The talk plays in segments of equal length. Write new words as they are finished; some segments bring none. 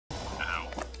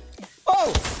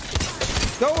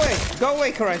Go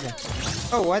away, Horizon.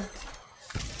 Oh, what?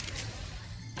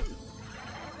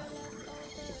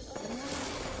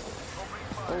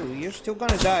 Oh, you're still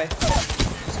gonna die.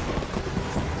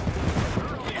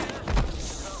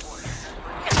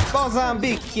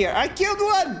 Mozambique here. I killed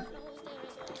one!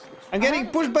 I'm getting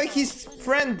pushed by his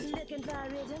friend.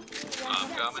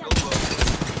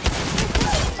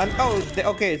 And oh,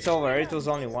 okay, it's over. It was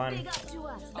only one.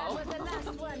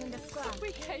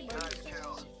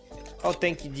 Oh,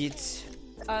 thank you, Jeets.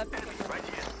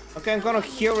 Okay, I'm gonna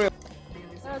heal you.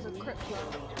 There's a crypto.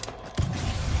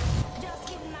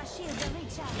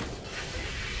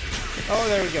 Oh,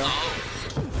 there we go.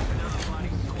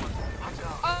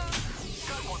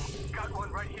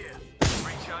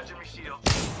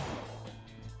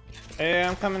 Hey,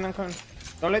 I'm coming.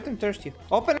 Don't let him thirst you.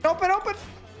 Open! Thank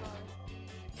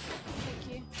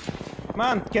you. Come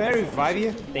on, can I revive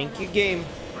you? Thank you, game.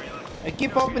 I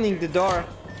keep opening the door.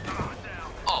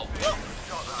 Oh,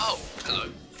 hello.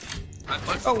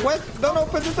 Oh, what? Don't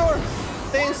open the door!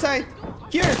 Stay inside!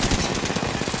 Here!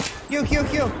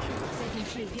 Heal!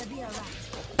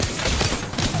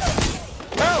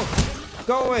 No!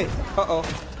 Go away! Uh-oh.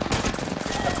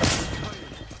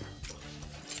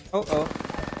 Uh-oh.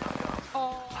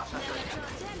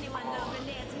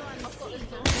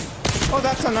 Oh,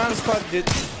 that's another squad, dude.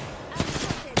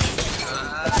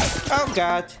 Oh,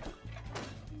 God.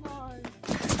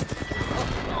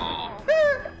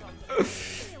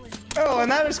 Oh,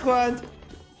 another squad.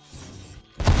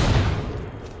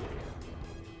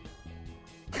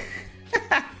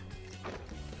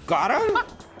 Got him?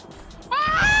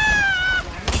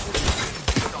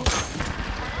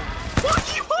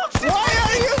 Why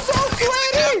are you so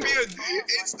sweaty?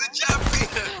 It's the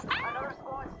champion!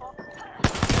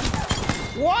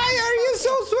 Why are you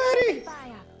so sweaty?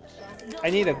 I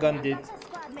need a gun, dude.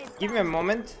 Give me a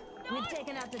moment.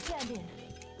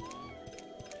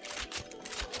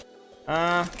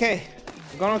 Okay.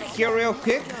 I'm gonna heal real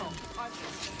quick.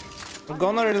 I'm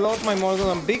gonna reload my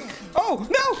Mozambique. Oh,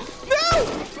 no!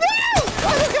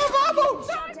 I don't have ammo!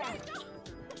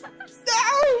 No!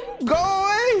 Go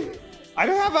away! I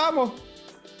don't have ammo.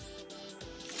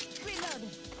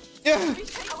 Yeah.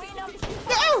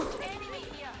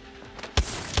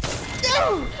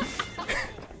 No!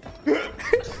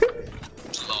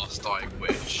 Last dying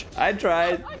witch. I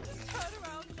tried. I just turned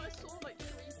around and I saw like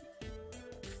three.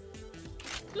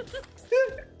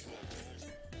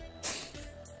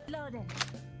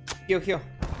 Heal.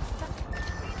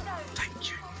 Thank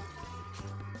you.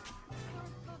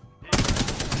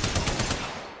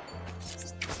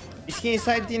 Is he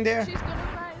inside in there? She's gonna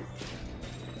rise.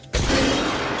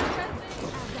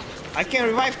 I can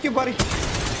revive you, buddy.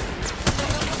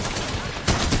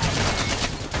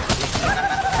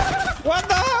 What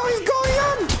the hell is going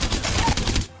on?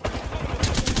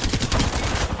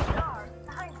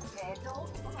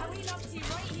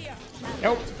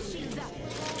 Nope.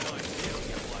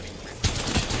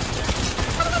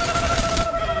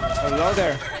 Hello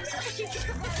there.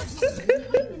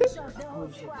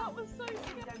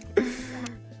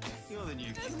 You're the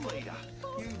new kill leader.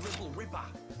 You little ripper.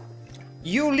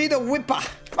 You little whipper.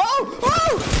 Oh!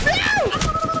 No!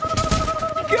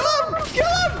 Kill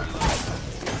him!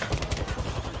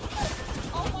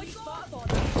 Oh my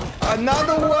god!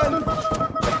 Another one!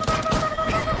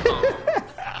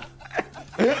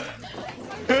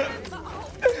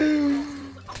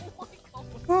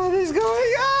 What is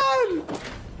going on?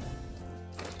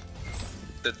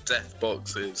 The death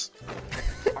boxes.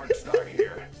 Artstar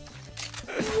here.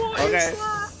 Okay.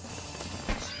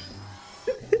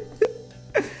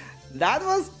 That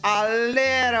was a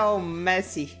little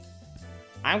messy.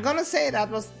 I'm gonna say that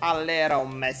was a little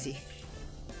messy.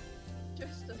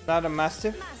 Just a Not a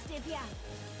master.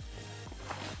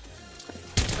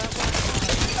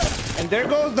 And there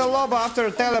goes the lob after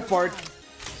a teleport.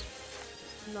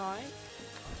 night.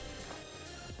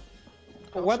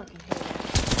 What?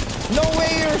 No way,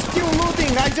 you're still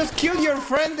looting. I just killed your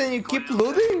friend and you keep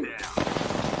looting?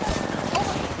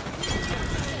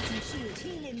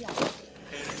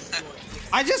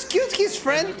 I just killed his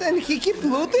friend and he keep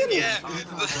looting? Yeah,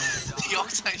 the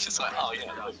Octane's just like, oh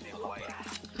yeah.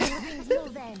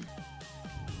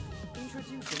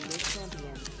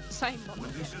 Same one.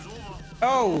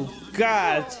 Oh,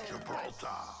 God. Scary.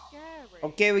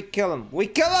 Okay, we kill him.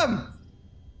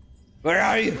 Where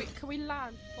are you? Wait, can we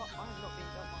land? But I'm not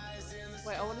being done.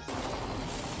 Wait, I want to see.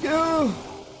 You.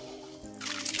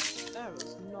 There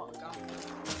was not a gun.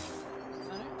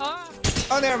 No? Ah!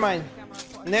 Oh, never mind.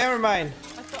 Never mind.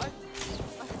 I thought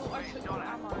I took your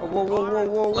ammo. Oh,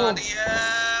 whoa. Bloody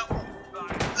hell!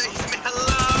 Leave me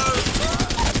alone!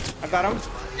 I got him.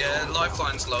 Yeah,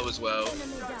 lifeline's low as well.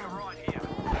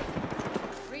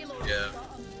 Yeah.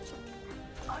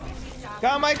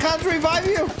 Come, I can't revive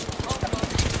you.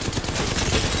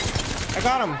 I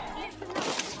got him.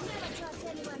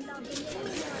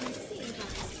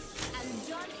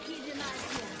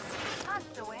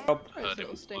 Oh. Heard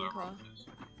him. Stinker.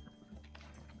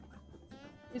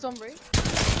 He's on roof.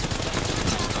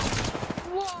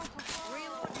 Whoa!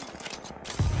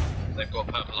 They've got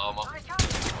purple armor.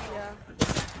 Yeah.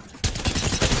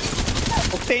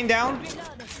 Octane down.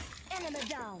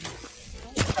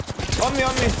 On me,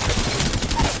 on me.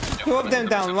 Two of them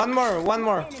down. One more, one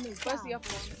more. Where's the other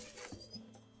one?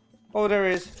 Oh, there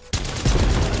is.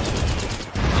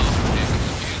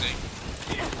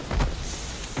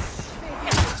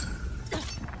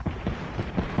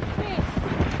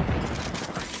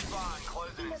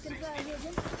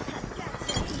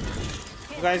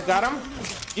 You guys got him?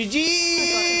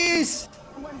 GG's!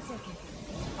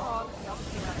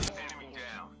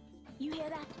 You hear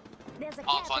that? There's a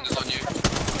Pathfinder's on you.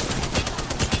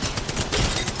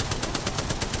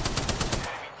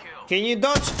 Can you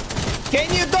dodge? Can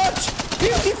you dodge?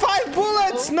 55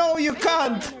 bullets! No, you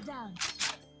can't!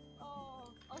 Oh,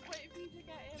 I was waiting for you to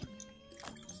get him.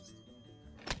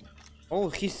 Oh,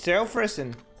 he's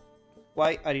self-risen.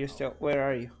 Why are you still? Where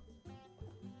are you?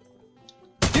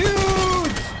 Dude!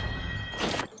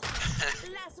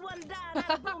 Last one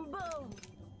down, boom boom.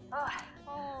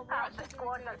 Oh, we're actually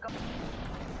doing good.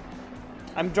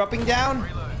 I'm dropping down.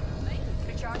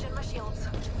 Recharging my shields.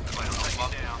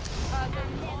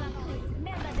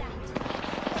 Remember that.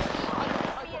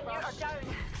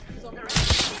 He's on roof.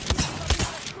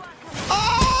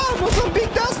 Ah!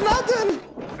 Mozambique does nothing!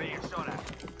 Being shot at.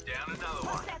 Down another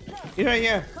one. You're right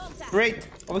here. Great.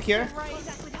 Over here.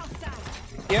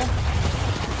 Yeah.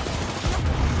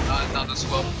 Another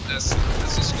squad. There's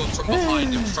a squad from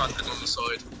behind, in front, and on the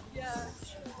side. Yeah.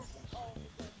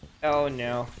 Oh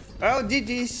no. Oh,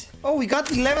 GG's. Oh, we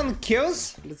got 11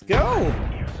 kills. Let's go.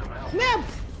 Snap.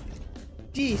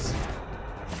 Jeez.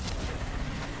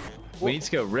 We need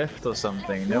to go Rift or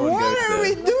something. No one What goes are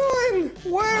we there. doing?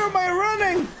 Where am I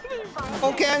running?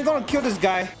 Okay, I'm gonna kill this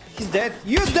guy. He's dead.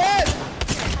 You're dead.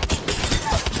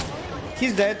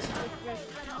 He's dead.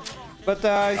 But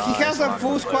he has a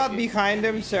full squad behind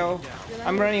him, so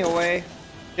I'm running away.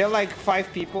 They're like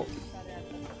 5 people.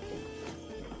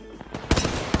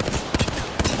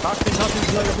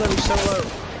 Nothing's low, he's so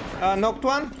low. Knocked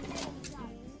one.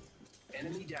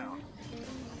 Enemy down.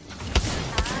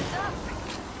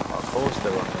 Of course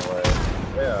they're running away.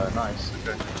 Yeah, nice.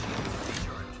 Good.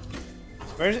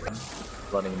 Where is it?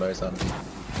 Running Mozambique.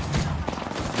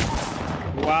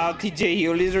 Wow, TJ,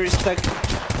 you literally stuck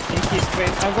in his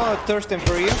face. I'm gonna thirst him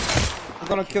for you. I'm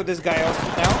gonna kill this guy off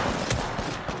now.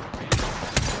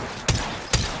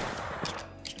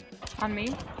 On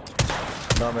me.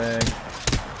 Coming.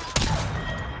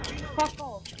 Fuck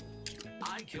off.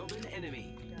 I killed an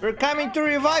enemy. We're coming to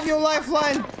revive your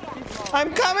lifeline.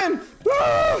 I'm coming.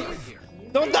 Ah!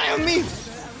 Don't die on me.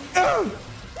 Ah!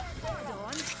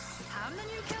 I'm the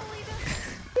new kill leader.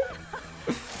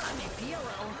 I'm a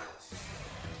hero.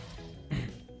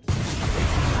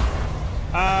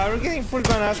 We're getting full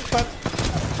gun but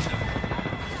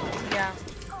Yeah.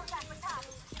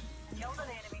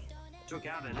 Took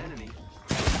out an enemy.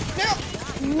 no.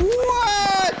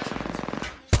 What?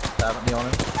 Stab me on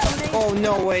him. Oh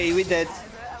no way, we did.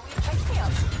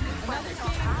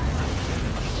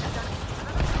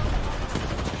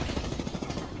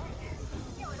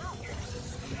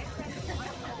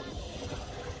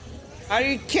 Are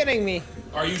you kidding me?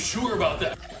 Are you sure about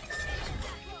that?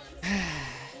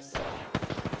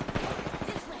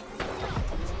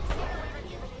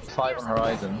 Five on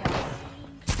horizon.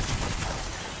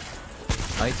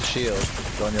 I need to shield.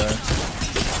 Go on your own.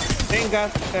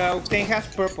 Thing has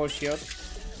purple shield.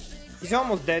 He's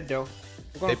almost dead though.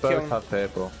 I'm They gonna kill both him. have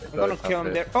purple. They I'm gonna both kill have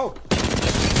him there. purple.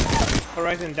 Oh!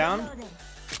 Horizon down.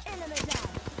 Enemy down.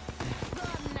 Go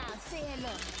on now, say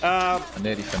hello. I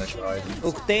nearly finished horizon.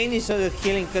 Octane is sort of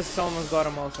healing because someone's got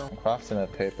him also. I'm crafting a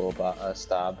purple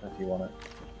stab if you want it.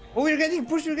 Oh, we're getting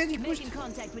pushed, we're getting pushed. Making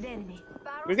contact with enemy.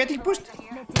 We're getting pushed.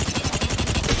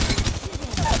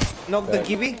 Knock the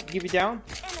Gibby down.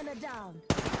 Enemy down.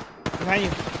 Behind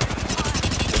you.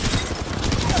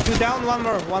 2 down, one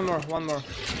more.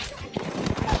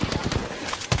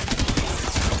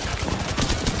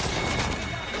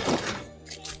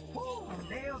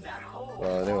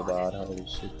 Well, they were bad. Holy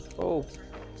shit. Oh,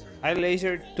 I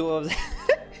lasered 2 of them.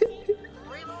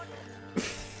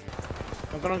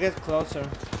 I'm gonna get closer.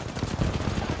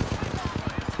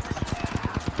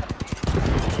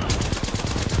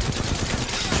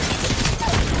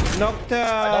 Knocked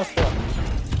Last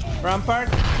one. Rampart.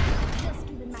 Just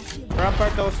giving my shield.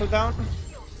 Rampart also down.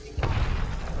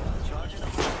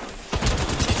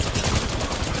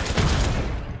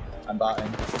 I'm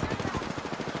batting.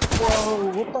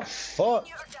 Whoa, what the fuck?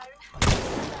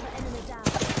 Another enemy down.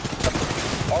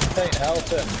 Octane, help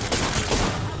him.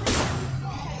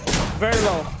 Very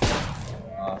low.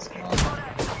 Oh, that's not.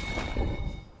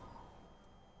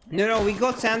 No, we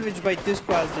got sandwiched by 2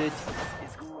 squads, dude.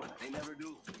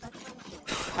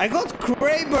 I got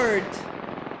Kraybird!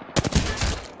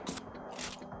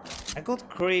 I got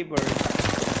Kraybird.